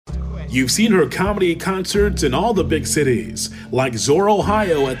You've seen her comedy concerts in all the big cities, like Zor,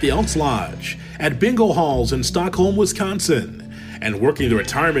 Ohio at the Elks Lodge, at bingo halls in Stockholm, Wisconsin, and working the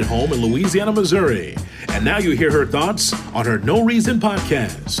retirement home in Louisiana, Missouri. And now you hear her thoughts on her No Reason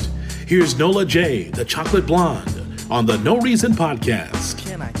podcast. Here's Nola J, the Chocolate Blonde, on the No Reason podcast.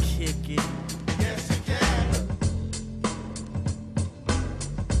 Can I kick it? Yes, you can.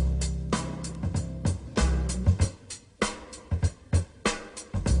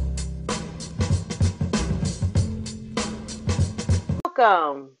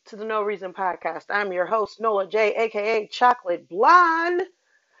 Welcome to the No Reason podcast. I'm your host, Nola J, aka Chocolate Blonde.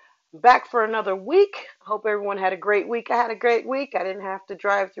 Back for another week. Hope everyone had a great week. I had a great week. I didn't have to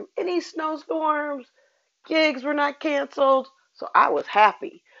drive through any snowstorms. Gigs were not canceled. So I was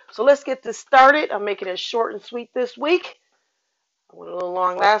happy. So let's get this started. I'm making it short and sweet this week. I went a little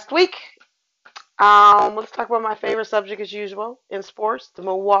long last week. Let's talk about my favorite subject as usual in sports, the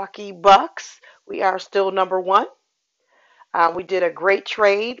Milwaukee Bucks. We are still number one. We did a great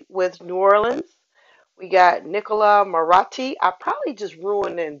trade with New Orleans. We got Nicola Maratti. I probably just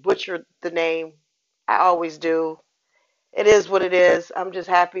ruined and butchered the name. I always do. It is what it is. I'm just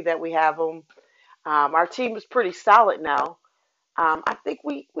happy that we have him. Our team is pretty solid now. I think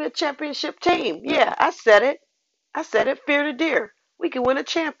we're a championship team. Yeah, I said it. Fear the deer. We can win a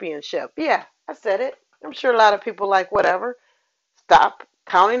championship. Yeah, I said it. I'm sure a lot of people like whatever. Stop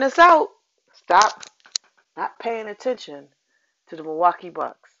counting us out. Stop not paying attention to the Milwaukee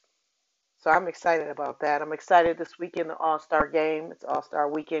Bucks. So I'm excited about that. I'm excited this weekend, the All-Star game. It's All-Star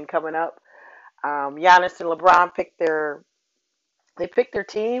weekend coming up. Giannis and LeBron picked their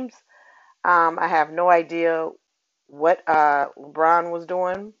teams. I have no idea what LeBron was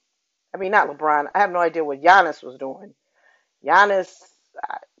doing. I mean, not LeBron. I have no idea what Giannis was doing. Giannis,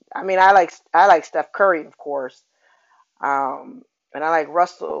 I like Steph Curry, of course. And I like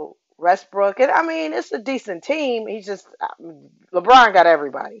Russell Westbrook. And I mean, it's a decent team. LeBron got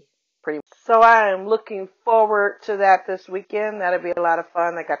everybody. Pretty much. So I am looking forward to that this weekend. That'll be a lot of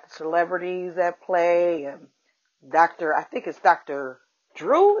fun. I got the celebrities at play and I think it's Dr.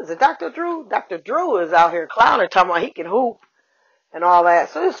 Drew. Is it Dr. Drew? Dr. Drew is out here clowning, talking about he can hoop and all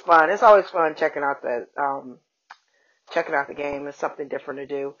that. So it's fun. It's always fun checking out the game. It's something different to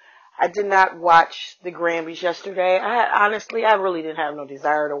do. I did not watch the Grammys yesterday. I really didn't have no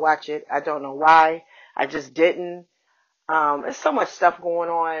desire to watch it. I don't know why. I just didn't. There's so much stuff going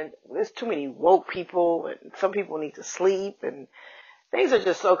on. There's too many woke people, and some people need to sleep, and things are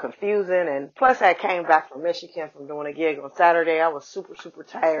just so confusing. And plus, I came back from Michigan from doing a gig on Saturday. I was super, super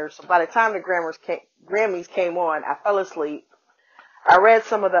tired. So by the time the Grammys came on, I fell asleep. I read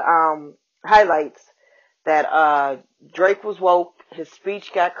some of the highlights that Drake was woke. His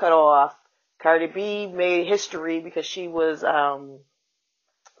speech got cut off. Cardi B made history because she was the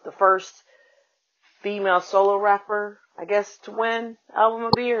first female solo rapper, I guess, to win Album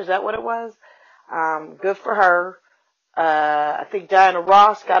of the Year. Is that what it was? Good for her. I think Diana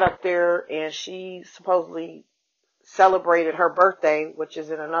Ross got up there and she supposedly celebrated her birthday, which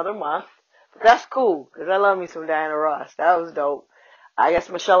is in another month. But that's cool because I love me some Diana Ross. That was dope. I guess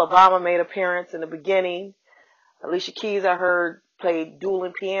Michelle Obama made an appearance in the beginning. Alicia Keys, I heard, played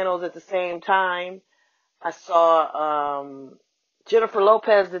dueling pianos at the same time. I saw Jennifer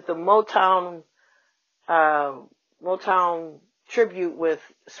Lopez did the Motown tribute with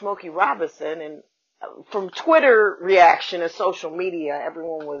Smokey Robinson, and from Twitter reaction and social media,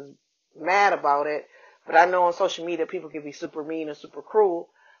 everyone was mad about it. But I know on social media people can be super mean and super cruel.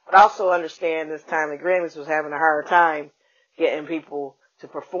 But I also understand this time the Grammys was having a hard time getting people to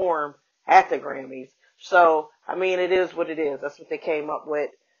perform at the Grammys. So, I mean, it is what it is. That's what they came up with.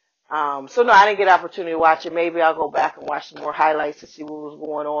 So no, I didn't get an opportunity to watch it. Maybe I'll go back and watch some more highlights to see what was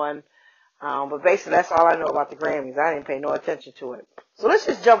going on. But basically, that's all I know about the Grammys. I didn't pay no attention to it. So let's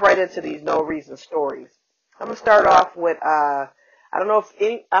just jump right into these No Reason stories. I'm going to start off with,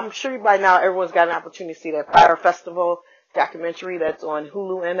 I'm sure by now everyone's got an opportunity to see that Fire Festival documentary that's on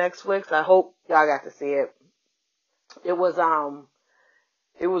Hulu and Netflix. I hope y'all got to see it. It was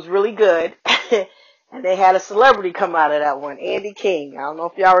really good. And they had a celebrity come out of that one, Andy King. I don't know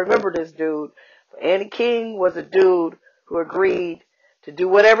if y'all remember this dude, but Andy King was a dude who agreed to do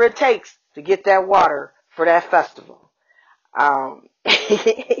whatever it takes to get that water for that festival.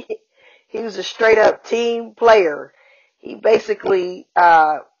 He was a straight up team player. He basically,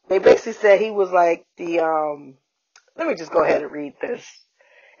 they basically said he was like let me just go ahead and read this.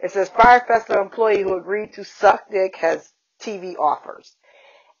 It says, Fire Festival employee who agreed to suck dick has TV offers.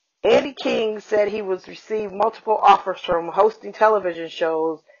 Andy King said he was received multiple offers from hosting television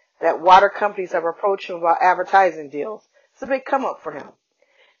shows that water companies have approached him about advertising deals. It's a big come up for him.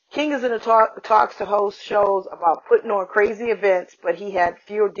 King is in the talks to host shows about putting on crazy events, but he had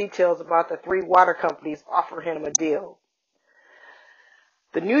fewer details about the 3 water companies offering him a deal.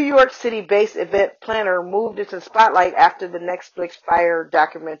 The New York City-based event planner moved into the spotlight after the Netflix Fire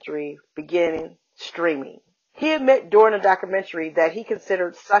documentary began streaming. He admitted during the documentary that he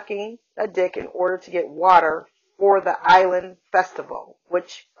considered sucking a dick in order to get water for the Island Festival,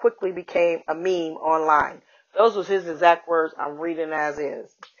 which quickly became a meme online. Those was his exact words. I'm reading as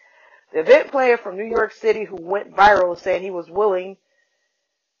is. The event planner from New York City who went viral said he was willing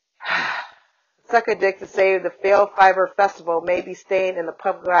suck a dick to save the failed Fiverr Festival may be staying in the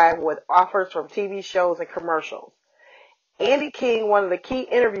public eye with offers from TV shows and commercials. Andy King, one of the key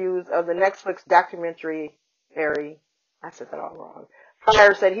interviews of the Netflix documentary, I said that all wrong.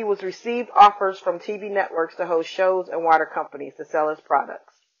 Fire said he was received offers from TV networks to host shows and water companies to sell his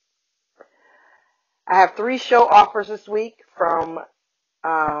products. I have 3 show offers this week from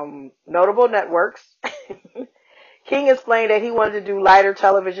notable networks. King explained that he wanted to do lighter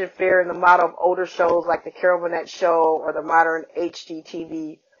television fare in the model of older shows like The Carol Burnett Show or the modern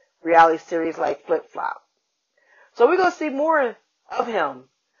HGTV reality series like Flip Flop. So we're going to see more of him.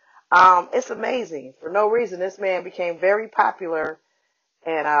 It's amazing. For no reason, this man became very popular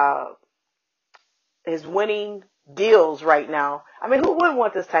and is winning deals right now. I mean, who wouldn't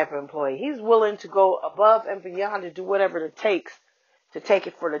want this type of employee? He's willing to go above and beyond to do whatever it takes to take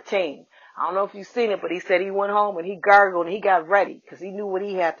it for the team. I don't know if you've seen it, but he said he went home and he gargled and he got ready because he knew what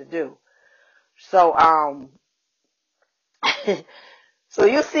he had to do. So, so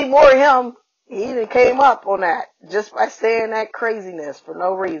you'll see more of him. He even came up on that just by saying that craziness for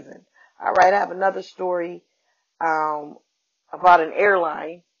no reason. All right, I have another story about an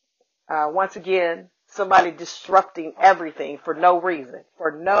airline. Once again, somebody disrupting everything for no reason.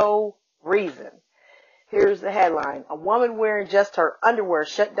 For no reason. Here's the headline. A woman wearing just her underwear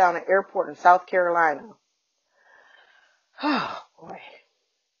shut down an airport in South Carolina. Oh, boy.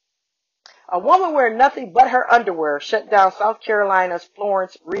 A woman wearing nothing but her underwear shut down South Carolina's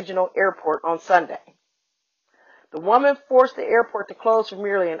Florence Regional Airport on Sunday. The woman forced the airport to close for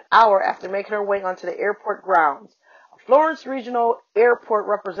nearly an hour after making her way onto the airport grounds. A Florence Regional Airport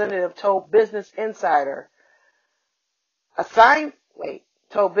representative told Business Insider. The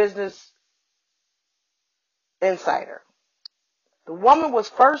woman was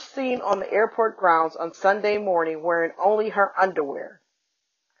first seen on the airport grounds on Sunday morning wearing only her underwear.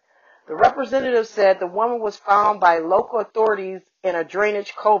 The representative said the woman was found by local authorities in a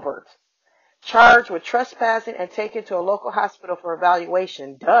drainage culvert, charged with trespassing and taken to a local hospital for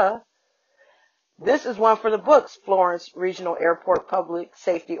evaluation. Duh. This is one for the books, Florence Regional Airport Public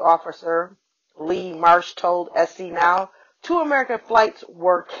Safety Officer Lee Marsh told SC Now. 2 American flights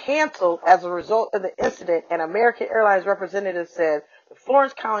were canceled as a result of the incident, and American Airlines representative said the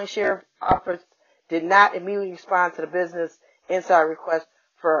Florence County Sheriff's Office did not immediately respond to the Business Insider request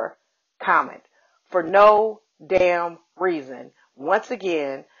for comment. For no damn reason. Once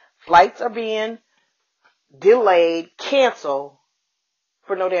again, flights are being delayed, canceled,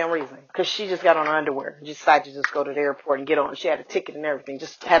 for no damn reason. Because she just got on her underwear. She decided to just go to the airport and get on. She had a ticket and everything.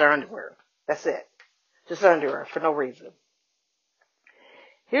 Just had her underwear. That's it. Just underwear for no reason.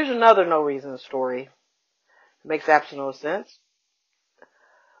 Here's another no reason story. It makes absolutely no sense.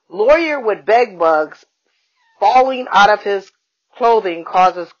 Lawyer with bed bugs falling out of his clothing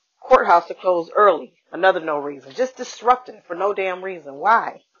causes courthouse to close early. Another no reason. Just disrupting for no damn reason.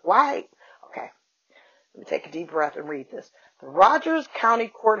 Why? Why? Okay. Let me take a deep breath and read this. The Rogers County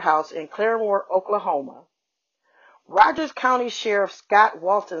Courthouse in Claremore, Oklahoma. Rogers County Sheriff Scott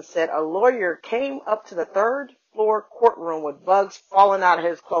Walton said a lawyer came up to the 3rd floor courtroom with bugs falling out of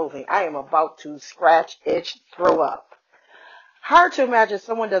his clothing. I am about to scratch, itch, throw up. Hard to imagine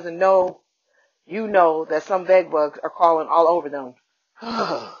someone doesn't know, that some bed bugs are crawling all over them.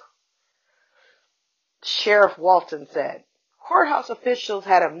 Sheriff Walton said. Courthouse officials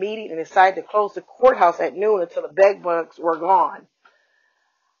had a meeting and decided to close the courthouse at noon until the bed bugs were gone.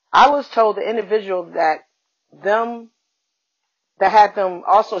 I was told the individual that had them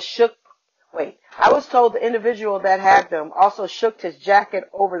also shook his jacket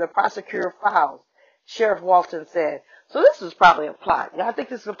over the prosecutor files, Sheriff Walton said. So this is probably a plot. Yeah, I think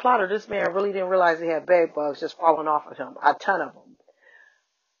this is a plot, or this man really didn't realize he had bed bugs just falling off of him. A ton of them.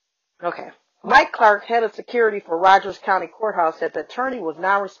 Okay. Mike Clark, head of security for Rogers County Courthouse, said the attorney was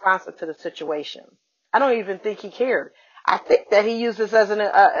now responsive to the situation. I don't even think he cared. I think that he used this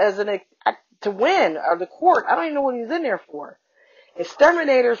to win the court. I don't even know what he's in there for.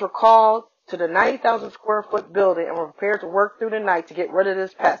 Exterminators were called to the 90,000 square foot building and were prepared to work through the night to get rid of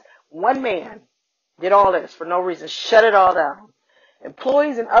this pest. One man did all this for no reason, shut it all down.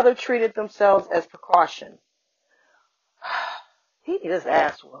 Employees and others treated themselves as precaution. He need his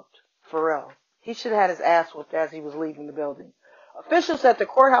ass whooped. For real. He should have had his ass whooped as he was leaving the building. Officials said the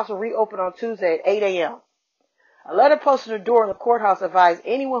courthouse will reopen on Tuesday at 8 a.m. A letter posted on the door in the courthouse advised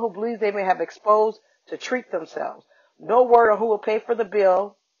anyone who believes they may have exposed to treat themselves. No word on who will pay for the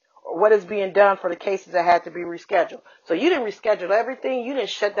bill or what is being done for the cases that had to be rescheduled. So you didn't reschedule everything. You didn't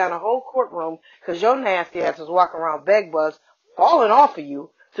shut down the whole courtroom because your nasty ass was walking around bed bugs falling off of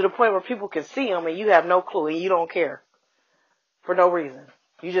you to the point where people can see them and you have no clue and you don't care for no reason.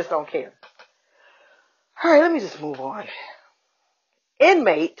 You just don't care. All right, let me just move on.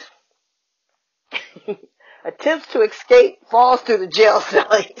 Inmate attempts to escape, falls through the jail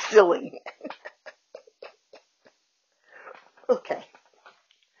ceiling. Okay.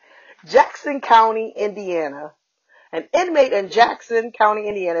 Jackson County, Indiana. An inmate in Jackson County,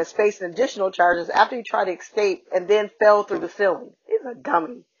 Indiana is facing additional charges after he tried to escape and then fell through the ceiling. He's a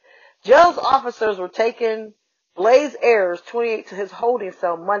dummy. Jail's officers were taking Blaze Ayers, 28, to his holding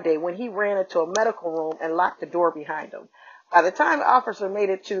cell Monday when he ran into a medical room and locked the door behind him. By the time the officer made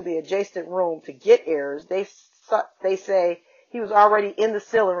it to the adjacent room to get Ayers, they say he was already in the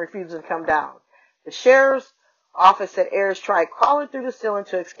ceiling, refusing to come down. The sheriff's office said Ayers tried crawling through the ceiling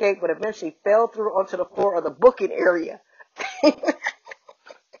to escape, but eventually fell through onto the floor of the booking area. He's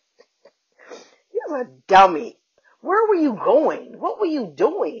a dummy. Where were you going? What were you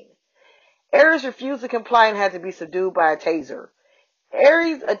doing? Ayers refused to comply and had to be subdued by a taser.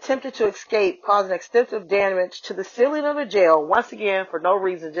 Ayers attempted to escape, causing extensive damage to the ceiling of the jail, once again for no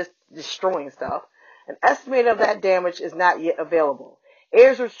reason, just destroying stuff. An estimate of that damage is not yet available.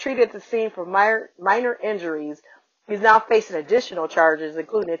 Ayers was treated at the scene for minor injuries. He's now facing additional charges,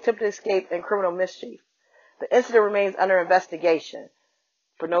 including attempted escape and criminal mischief. The incident remains under investigation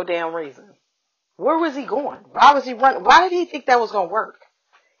for no damn reason. Where was he going? Why was he running? Why did he think that was going to work?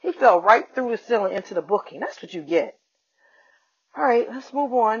 He fell right through the ceiling into the booking. That's what you get. All right, let's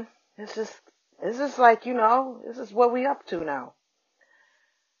move on. It's just like, this is what we up to now.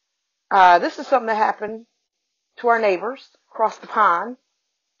 This is something that happened to our neighbors across the pond.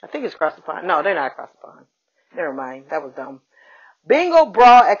 I think it's across the pond. No, they're not across the pond. Never mind. That was dumb. Bingo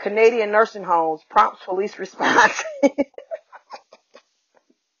brawl at Canadian nursing homes prompts police response.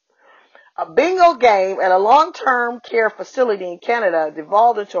 A bingo game at a long-term care facility in Canada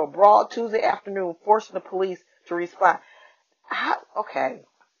devolved into a brawl Tuesday afternoon, forcing the police to respond. Okay,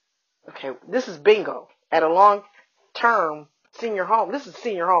 this is bingo at a long-term senior home. This is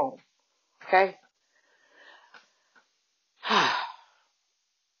senior home, okay?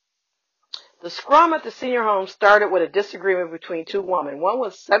 The scrum at the senior home started with a disagreement between two women. One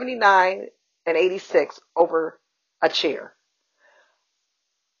was 79 and 86 over a chair.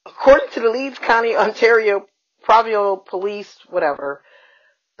 According to the Leeds County, Ontario Provincial Police,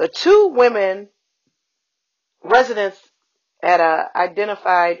 the two women residents at an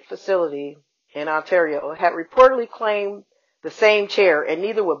identified facility in Ontario had reportedly claimed the same chair, and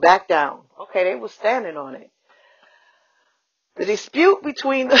neither would back down. Okay, they were standing on it. The dispute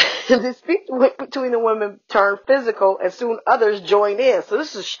between the women turned physical, and soon others joined in. So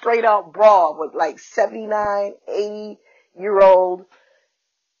this is a straight out brawl with like 79, 80-year-old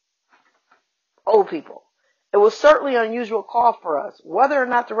old people. It was certainly an unusual call for us. Whether or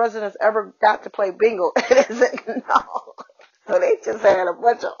not the residents ever got to play bingo, it isn't known. So they just had a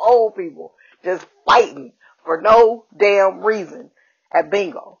bunch of old people just fighting for no damn reason at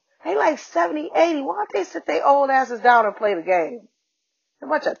bingo. They like 70, 80. Why don't they sit their old asses down and play the game? A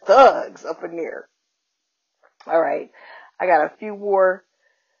bunch of thugs up in there. All right. I got a few more,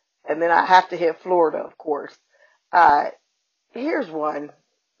 and then I have to hit Florida, of course. Here's one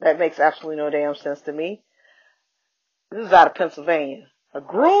that makes absolutely no damn sense to me. This is out of Pennsylvania. A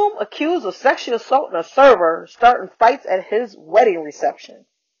groom accused of sexually assaulting a server starting fights at his wedding reception.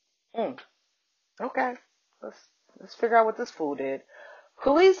 Okay. Let's figure out what this fool did.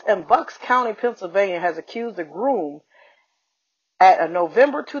 Police in Bucks County, Pennsylvania has accused the groom at a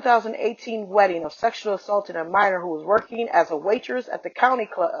November 2018 wedding of sexually assaulting a minor who was working as a waitress at the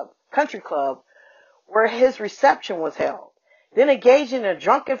country club where his reception was held, then engaging in a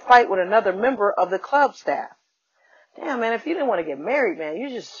drunken fight with another member of the club staff. Damn, man, if you didn't want to get married, man, you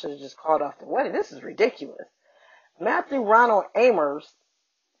should have just called off the wedding. This is ridiculous. Matthew Ronald Amers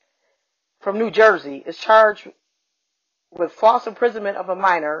from New Jersey is charged with false imprisonment of a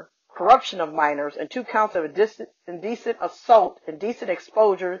minor, corruption of minors, and 2 counts of indecent assault, indecent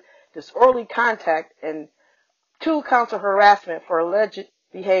exposure, disorderly contact, and 2 counts of harassment for alleged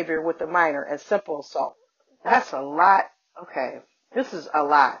behavior with the minor and simple assault. That's a lot. Okay, this is a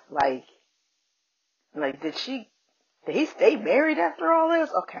lot. Like, did she Did he stay married after all this?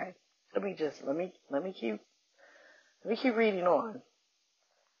 Okay. Let me keep reading on.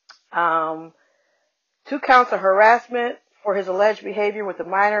 2 counts of harassment for his alleged behavior with a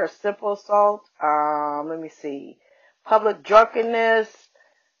minor, a simple assault. Let me see. Public drunkenness.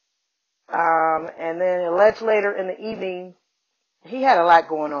 And then alleged later in the evening, he had a lot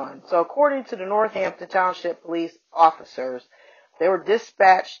going on. So according to the Northampton Township police officers, they were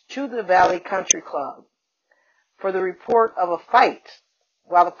dispatched to the Valley Country Club for the report of a fight.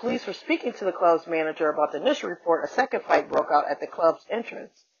 While the police were speaking to the club's manager about the initial report, a second fight broke out at the club's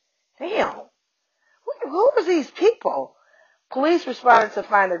entrance. Damn. Who are these people? Police responded to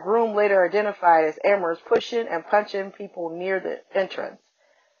find the groom, later identified as Amers, pushing and punching people near the entrance.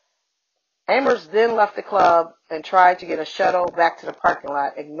 Amers then left the club and tried to get a shuttle back to the parking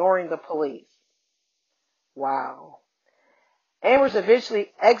lot, ignoring the police. Wow. Amers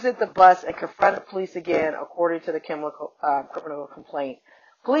eventually exited the bus and confronted police again, according to the criminal complaint.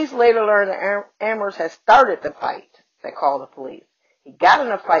 Police later learned that Amers had started the fight that called the police. He got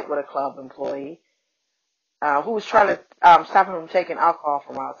in a fight with a club employee who was trying to stop him from taking alcohol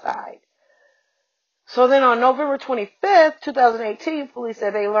from outside. So then on November 25th, 2018, police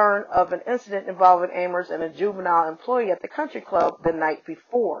said they learned of an incident involving Amers and a juvenile employee at the country club the night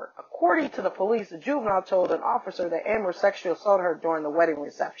before. According to the police, the juvenile told an officer that Amers sexually assaulted her during the wedding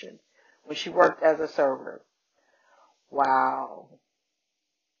reception when she worked as a server. Wow.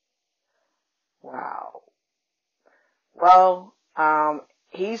 Wow. Well,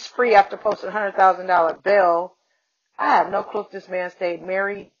 he's free after posting a $100,000 bail. I have no clue if this man stayed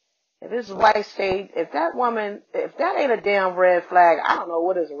married. If his wife stayed, if that ain't a damn red flag, I don't know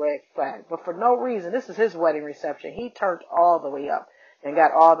what is a red flag. But for no reason, this is his wedding reception. He turned all the way up and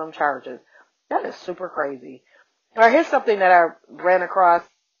got all them charges. That is super crazy. All right, here's something that I ran across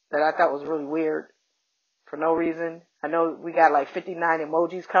that I thought was really weird for no reason. I know we got like 59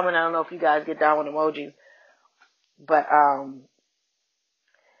 emojis coming. I don't know if you guys get down with emojis. But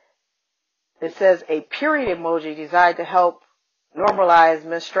it says a period emoji designed to help normalize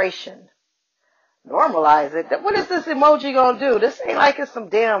menstruation. Normalize it? What is this emoji gonna do? This ain't like it's some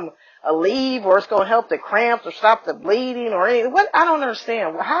damn Aleve or it's gonna help the cramps or stop the bleeding or anything. What? I don't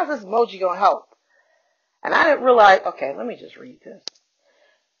understand. How's this emoji gonna help? And I didn't realize, okay, let me just read this.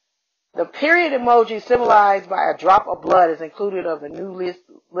 The period emoji symbolized by a drop of blood is included of the new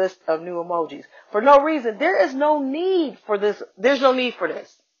list of new emojis. For no reason. There is no need for this. There's no need for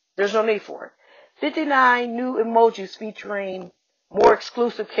this. There's no need for it. 59 new emojis featuring more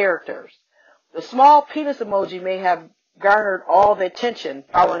exclusive characters. The small penis emoji may have garnered all the attention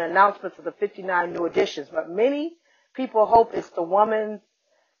following announcements of the 59 new additions, but many people hope it's the woman's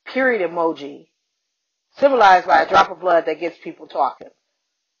period emoji, symbolized by a drop of blood, that gets people talking.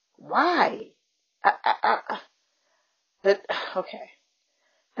 Why? Okay.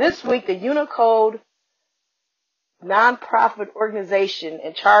 This week, the Unicode nonprofit organization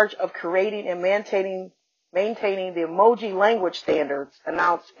in charge of creating and maintaining the emoji language standards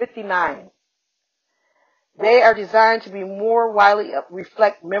announced 59. They are designed to be more widely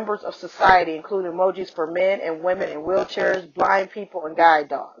reflect members of society, including emojis for men and women in wheelchairs, blind people, and guide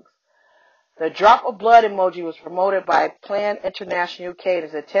dogs. The drop of blood emoji was promoted by Plan International UK and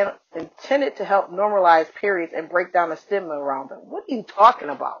is intended to help normalize periods and break down the stigma around them. What are you talking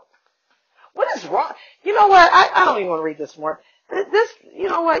about? What is wrong? You know what? I don't even want to read this more. You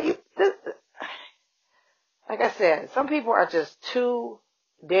know what? Like I said, some people are just too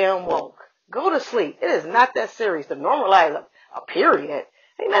damn woke. Go to sleep. It is not that serious to normalize a period.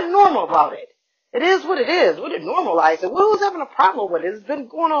 Ain't nothing normal about it. It is what it is. We didn't normalize it. Who's having a problem with it? It's been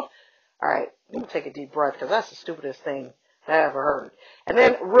going on. All right, let me take a deep breath because that's the stupidest thing I ever heard. And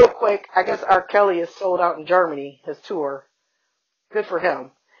then real quick, I guess R. Kelly is sold out in Germany, his tour. Good for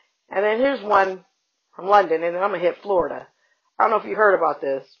him. And then here's one from London, and then I'm going to hit Florida. I don't know if you heard about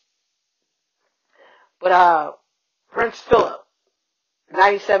this, but Prince Philip,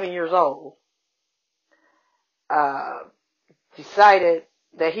 97 years old, decided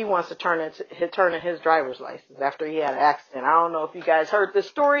that he wants to turn in his driver's license after he had an accident. I don't know if you guys heard this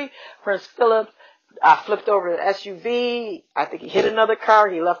story. Prince Philip flipped over the SUV. I think he hit another car.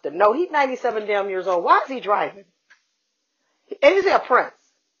 He left a note. He's 97 damn years old. Why is he driving? And he's a prince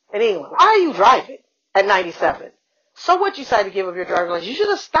in England. Why are you driving at 97? So what, you decided to give up your driver's license? You should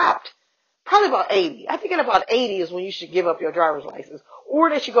have stopped. Probably about 80. I think at about 80 is when you should give up your driver's license. Or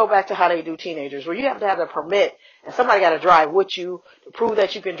they should go back to how they do teenagers, where you have to have a permit and somebody got to drive with you to prove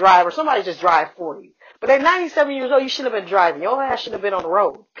that you can drive, or somebody just drive for you. But at 97 years old, you shouldn't have been driving. Your ass should have been on the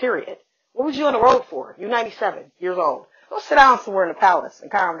road, period. What was you on the road for? You're 97 years old. Go sit down somewhere in the palace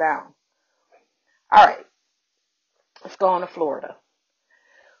and calm down. All right. Let's go on to Florida.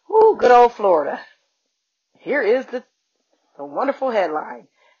 Ooh, good old Florida. Here is the wonderful headline.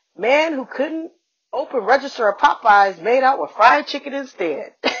 Man who couldn't open register at Popeyes made out with fried chicken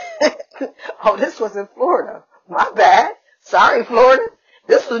instead. Oh, this was in Florida. My bad. Sorry, Florida.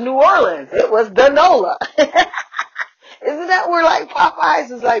 This was New Orleans. It was Danola. Isn't that where like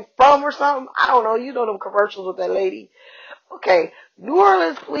Popeyes is like from or something? I don't know. You know them commercials with that lady. Okay. New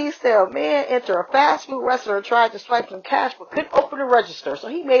Orleans police say a man entered a fast food restaurant and tried to swipe some cash but couldn't open the register. So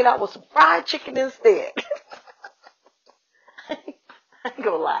he made out with some fried chicken instead. I ain't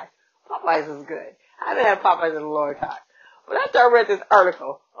gonna lie. Popeyes is good. I haven't had Popeyes in a long time. But after I read this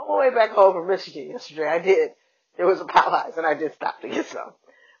article, on my way back home from Michigan yesterday, there was a Popeyes and I did stop to get some.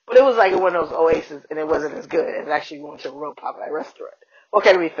 But it was like one of those Oasis and it wasn't as good as actually going to a real Popeye restaurant.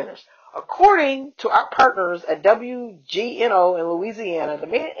 Okay, let me finish. According to our partners at WGNO in Louisiana, the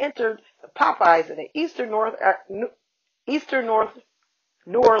man entered the Popeyes in the eastern North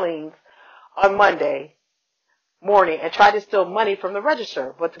New Orleans on Monday morning and tried to steal money from the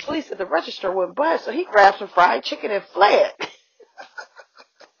register. But the police at the register wouldn't budge, so he grabbed some fried chicken and fled.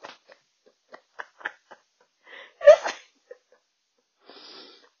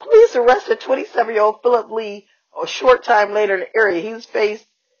 Police arrested 27-year-old Philip Lee a short time later in the area. He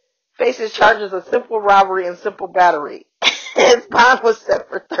faces charges of simple robbery and simple battery. His bond was set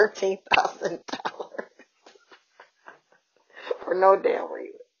for $13,000 for no damn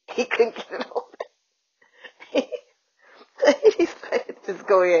reason. He couldn't get it open. He said, just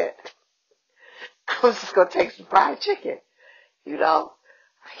go ahead. I'm just gonna take some fried chicken. You know,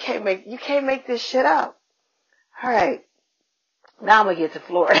 you can't make this shit up. All right. Now I'm gonna get to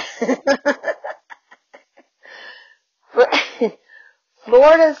Florida.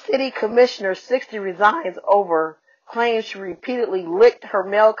 Florida City Commissioner 60 resigns over claims she repeatedly licked her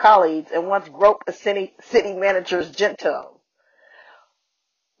male colleagues and once groped a city manager's gentle.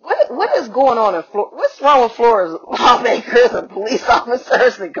 What is going on in Florida? What's wrong with Florida's lawmakers and police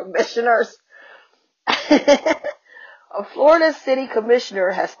officers and commissioners? A Florida city commissioner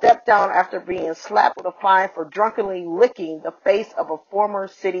has stepped down after being slapped with a fine for drunkenly licking the face of a former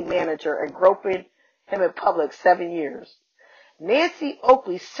city manager and groping him in public 7 years. Nancy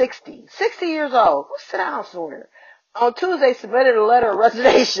Oakley, 60 years old, go sit down somewhere, on Tuesday submitted a letter of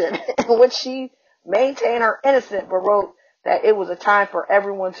resignation in which she maintained her innocence but wrote that it was a time for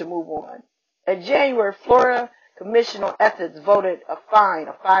everyone to move on. In January, Florida Commission on Ethics voted a fine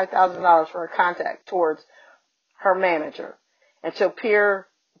of $5,000 for her contact towards her manager and to appeal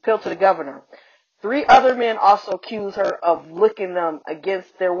to the governor. 3 other men also accused her of licking them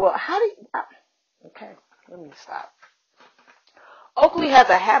against their will. Okay, let me stop. Oakley has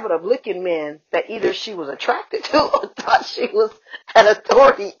a habit of licking men that either she was attracted to or thought she was an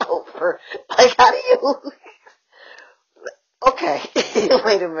authority over. Like, how do you... Okay,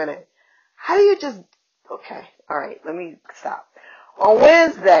 wait a minute. How do you just... Okay, all right, let me stop. On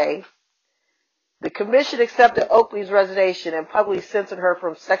Wednesday, the commission accepted Oakley's resignation and publicly censored her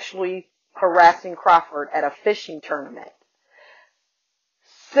from sexually harassing Crawford at a fishing tournament.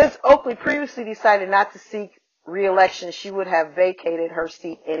 Since Oakley previously decided not to seek re-election, she would have vacated her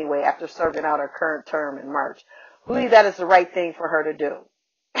seat anyway after serving out her current term in March. We believe that is the right thing for her to do.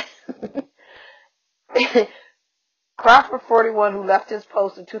 Crawford, 41, who left his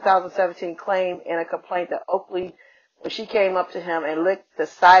post in 2017, claimed in a complaint that Oakley, when she came up to him and licked the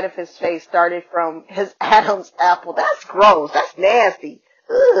side of his face, started from his Adam's apple. That's gross. That's nasty.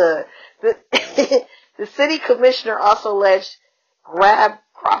 Ugh. The city commissioner also alleged grabbed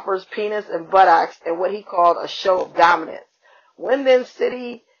Crawford's penis and buttocks in what he called a show of dominance. When then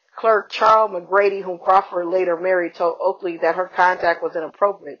city clerk Charles McGrady, whom Crawford later married, told Oakley that her contact was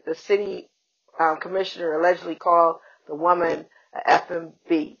inappropriate, the city commissioner allegedly called the woman a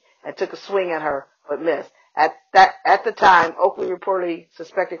FMB and took a swing at her but missed. At the time, Oakley reportedly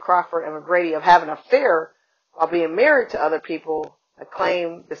suspected Crawford and McGrady of having an affair while being married to other people, a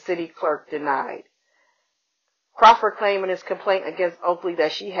claim the city clerk denied. Crawford claimed in his complaint against Oakley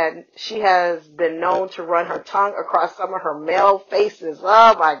that she has been known to run her tongue across some of her male faces.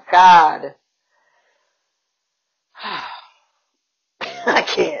 Oh my God. I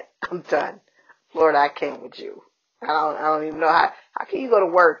can't. I'm done. Florida, I can't with you. I don't even know how can you go to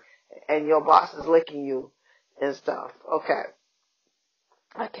work and your boss is licking you and stuff. Okay.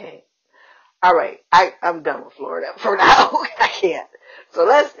 I can't. All right. I'm done with Florida for now. I can't. So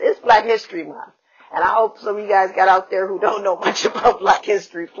it's Black History Month. And I hope some of you guys got out there who don't know much about Black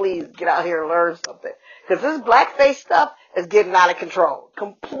history, please get out here and learn something. Because this blackface stuff is getting out of control.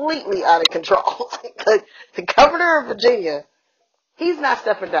 Completely out of control. The governor of Virginia, he's not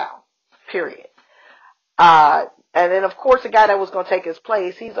stepping down. Period. And then, of course, the guy that was going to take his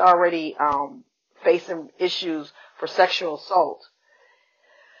place, he's already facing issues for sexual assault.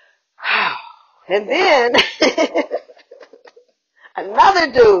 And then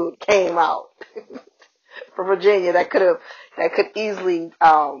another dude came out from Virginia that could easily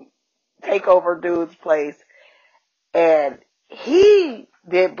take over dude's place, and he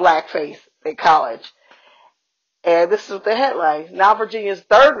did blackface in college. And this is the headline. Now Virginia's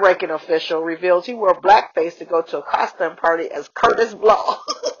third-ranking official reveals he wore blackface to go to a costume party as Curtis Blow.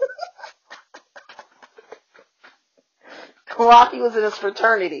 While he was in his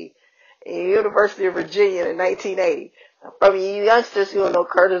fraternity at the University of Virginia in 1980. Now, from you youngsters who don't know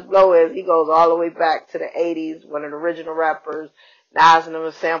Curtis Blow is, he goes all the way back to the 80s, one of the original rappers. Nas and them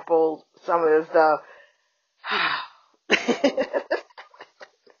have sampled some of his stuff.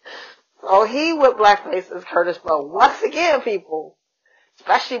 So he with blackface as Curtis Blow. Once again, people,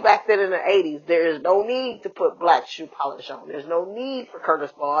 especially back then in the 80s, there is no need to put black shoe polish on. There's no need for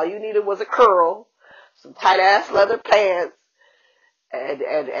Curtis Blow. All you needed was a curl, some tight-ass leather pants,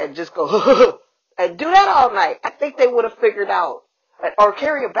 and just go, and do that all night. I think they would have figured out, or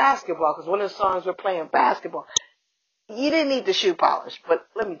carry a basketball, because one of the songs we're playing basketball. You didn't need the shoe polish, but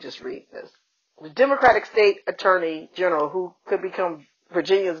let me just read this. The Democratic State Attorney General, who could become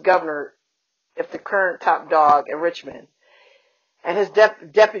Virginia's governor if the current top dog in Richmond and his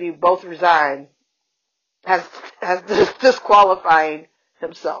deputy both resign, has disqualifying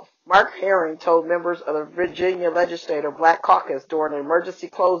himself. Mark Herring told members of the Virginia Legislative Black Caucus during an emergency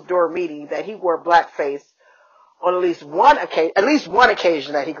closed-door meeting that he wore blackface on at least one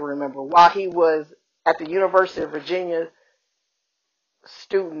occasion that he can remember while he was at the University of Virginia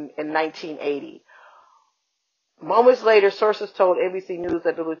student in 1980. Moments later, sources told NBC News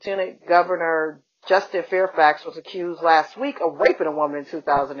that the Lieutenant Governor Justin Fairfax was accused last week of raping a woman in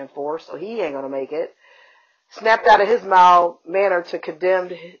 2004, so he ain't going to make it. Snapped out of his mild manner to condemn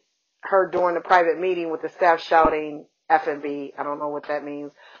her during the private meeting with the staff shouting F&B. I don't know what that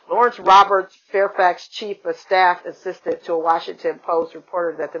means. Lawrence Roberts, Fairfax chief of staff, insisted to a Washington Post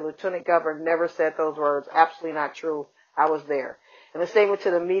reporter that the Lieutenant Governor never said those words. Absolutely not true. I was there. In a statement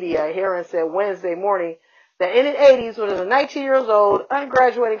to the media, Herring said Wednesday morning that in the 80s, when I was 19 years old,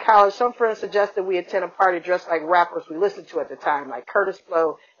 ungraduated in college, some friends suggested we attend a party dressed like rappers we listened to at the time, like Curtis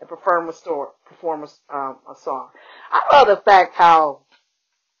Blow, and perform a song. I love the fact how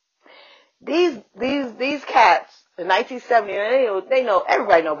these cats in 1970, they know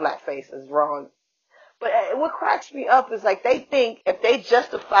everybody know blackface is wrong. But what cracks me up is like they think if they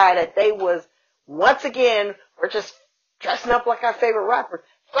justify that they was once again we're just dressing up like our favorite rappers.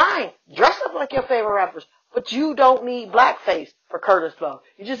 Fine, dress up like your favorite rappers. But you don't need blackface for Curtis Blow.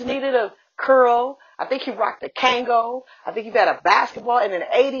 You just needed a curl. I think he rocked a Kango. I think he had a basketball. And in the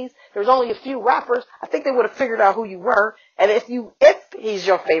 80s, there was only a few rappers. I think they would have figured out who you were. And if he's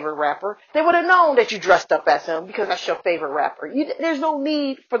your favorite rapper, they would have known that you dressed up as him because that's your favorite rapper. There's no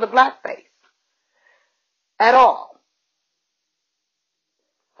need for the blackface at all.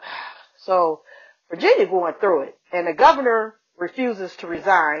 So Virginia going through it. And the governor refuses to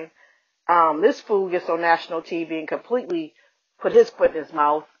resign. This fool gets on national TV and completely put his foot in his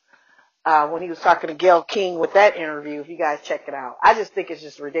mouth when he was talking to Gayle King with that interview. If you guys check it out, I just think it's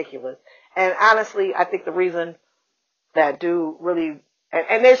just ridiculous. And honestly, I think the reason that dude really,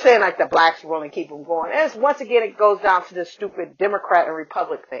 and they're saying like the blacks will and keep him going. And once again, it goes down to this stupid Democrat and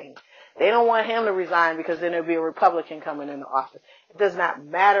Republic thing. They don't want him to resign because then there'll be a Republican coming into office. It does not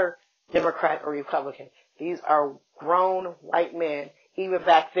matter, Democrat or Republican. These are grown white men. Even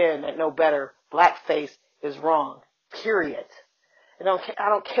back then, that know better, blackface is wrong. Period. I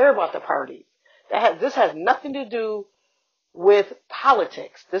don't care about the parties. This has nothing to do with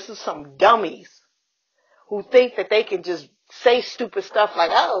politics. This is some dummies who think that they can just say stupid stuff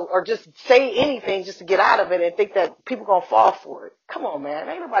like, oh, or just say anything just to get out of it and think that people gonna fall for it. Come on, man.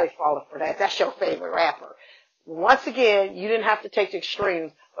 Ain't nobody falling for that. That's your favorite rapper. Once again, you didn't have to take the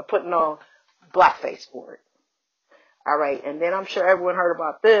extremes of putting on blackface for it. All right, and then I'm sure everyone heard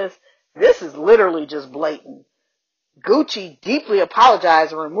about this. This is literally just blatant. Gucci deeply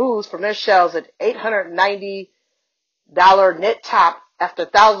apologized and removes from their shelves an $890 knit top after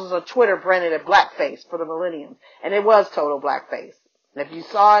thousands on Twitter branded it blackface for the millennium. And it was total blackface. And if you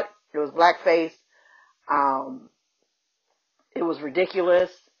saw it, it was blackface. It was ridiculous.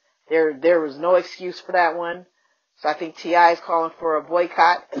 There was no excuse for that one. So I think T.I. is calling for a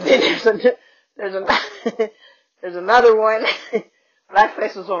boycott. And then there's another one.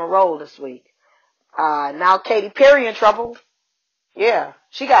 Blackface was on a roll this week. Now Katy Perry in trouble. Yeah,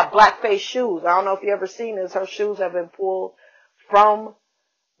 she got blackface shoes. I don't know if you ever seen this. Her shoes have been pulled from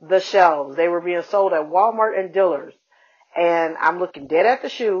the shelves. They were being sold at Walmart and Dillard's. And I'm looking dead at the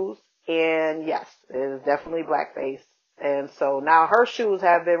shoes, and yes, it is definitely blackface. And so now her shoes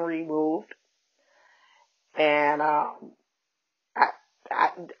have been removed, and I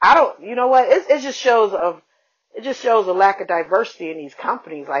don't, you know what? It just shows a lack of diversity in these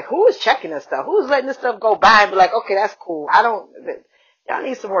companies. Like, who is checking this stuff? Who's letting this stuff go by and be like, okay, that's cool. Y'all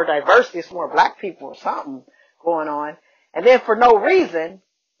need some more diversity, some more black people or something going on. And then for no reason,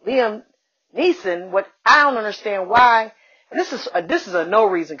 Liam Neeson, what I don't understand why. This is a no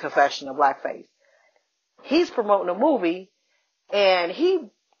reason confession of blackface. He's promoting a movie, and he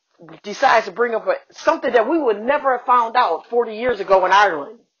decides to bring up something that we would never have found out 40 years ago in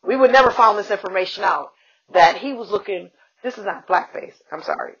Ireland. We would never found this information out, that he was looking. This is not blackface. I'm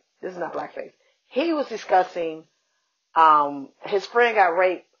sorry. This is not blackface. He was discussing his friend got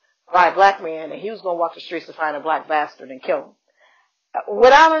raped by a black man, and he was going to walk the streets to find a black bastard and kill him.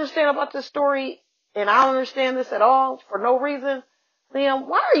 What I don't understand about this story, and I don't understand this at all for no reason, Liam,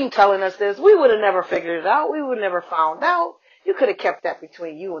 why are you telling us this? We would have never figured it out. We would have never found out. You could have kept that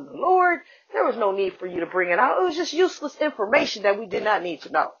between you and the Lord. There was no need for you to bring it out. It was just useless information that we did not need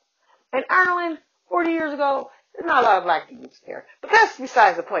to know. In Ireland, 40 years ago, there's not a lot of black people there. But that's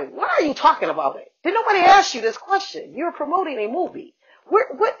besides the point. Why are you talking about it? Did nobody ask you this question? You're promoting a movie. What?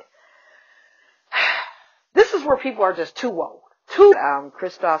 This is where people are just too woke.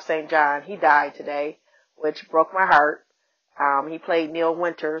 Christophe St. John, he died today, which broke my heart. He played Neil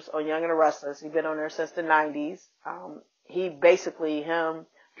Winters on Young and the Restless. He's been on there since the 90s. Him,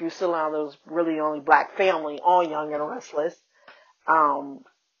 Drew Solano was really the only black family on Young and the Restless.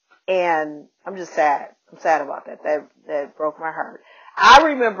 And I'm just sad. I'm sad about that. That broke my heart. I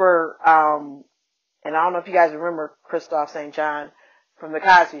remember, and I don't know if you guys remember Christophe St. John from The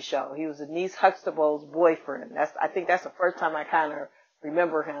Cosby Show. He was Denise Huxtable's boyfriend. I think that's the first time I kind of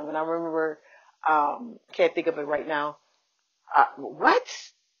remember him. And I remember, can't think of it right now.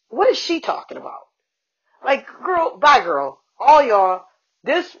 What is she talking about? Like, girl, bye girl. All y'all,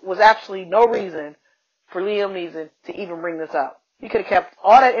 this was absolutely no reason for Liam Neeson to even bring this up. He could have kept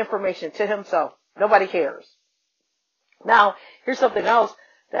all that information to himself. Nobody cares. Now, here's something else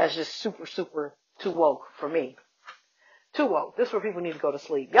that's just super, super too woke for me. Too woke. This is where people need to go to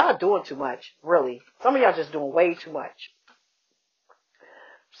sleep. Y'all doing too much, really. Some of y'all just doing way too much.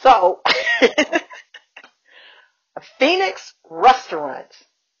 So, a Phoenix restaurant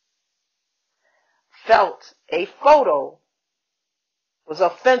felt a photo was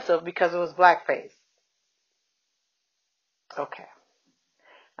offensive because it was blackface. Okay.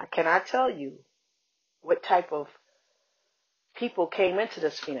 Now, can I tell you what type of people came into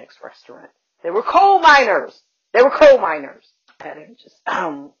this Phoenix restaurant? They were coal miners. Let me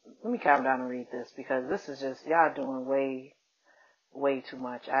calm down and read this, because this is just, y'all doing way, way too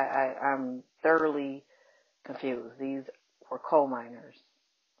much. I'm thoroughly confused. These were coal miners.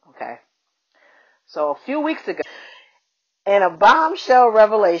 Okay. So a few weeks ago, in a bombshell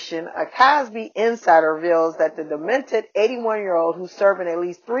revelation, a Cosby insider reveals that the demented 81-year-old who's serving at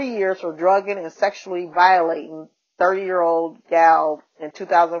least 3 years for drugging and sexually violating 30-year-old gal in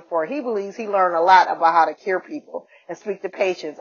 2004, he believes he learned a lot about how to cure people and speak to patients